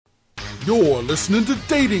You're listening to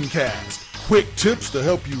Dating Cast, quick tips to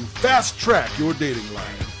help you fast track your dating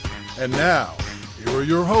life. And now, here are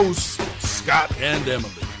your hosts, Scott and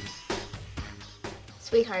Emily.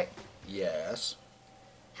 Sweetheart, Yes.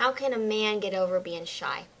 how can a man get over being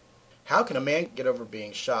shy? How can a man get over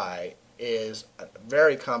being shy is a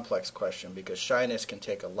very complex question because shyness can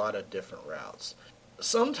take a lot of different routes.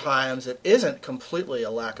 Sometimes it isn't completely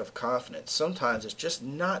a lack of confidence. Sometimes it's just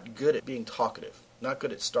not good at being talkative, not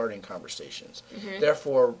good at starting conversations.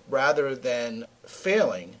 Therefore, rather than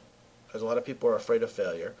failing, as a lot of people are afraid of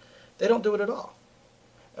failure, they don't do it at all.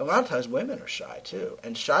 And a lot of times women are shy too.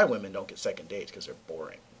 And shy women don't get second dates because they're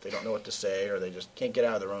boring. They don't know what to say or they just can't get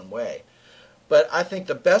out of their own way. But I think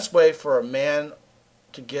the best way for a man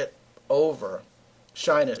to get over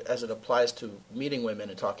shyness as it applies to meeting women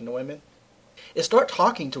and talking to women is start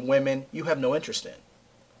talking to women you have no interest in.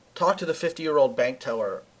 Talk to the 50-year-old bank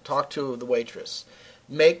teller. Talk to the waitress.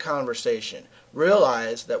 Make conversation.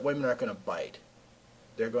 Realize that women aren't going to bite.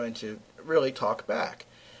 They're going to really talk back.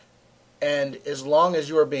 And as long as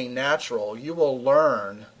you are being natural, you will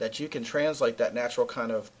learn that you can translate that natural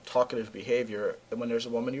kind of talkative behavior when there's a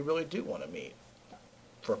woman you really do want to meet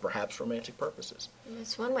for perhaps romantic purposes.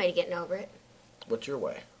 That's one way to getting over it. What's your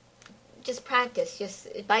way? Just practice. Just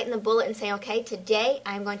biting the bullet and saying, okay, today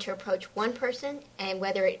I'm going to approach one person, and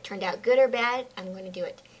whether it turned out good or bad, I'm going to do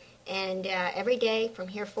it. And every day from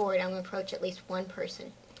here forward, I'm going to approach at least one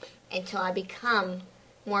person until I become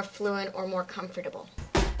more fluent or more comfortable.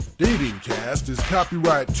 Dating Cast is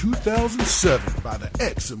copyright 2007 by the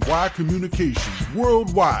X and Y Communications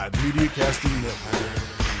Worldwide Media Casting Network.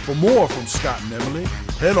 For more from Scott and Emily,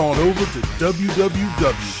 head on over to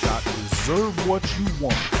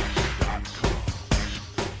www.reservewhatyouwant.com.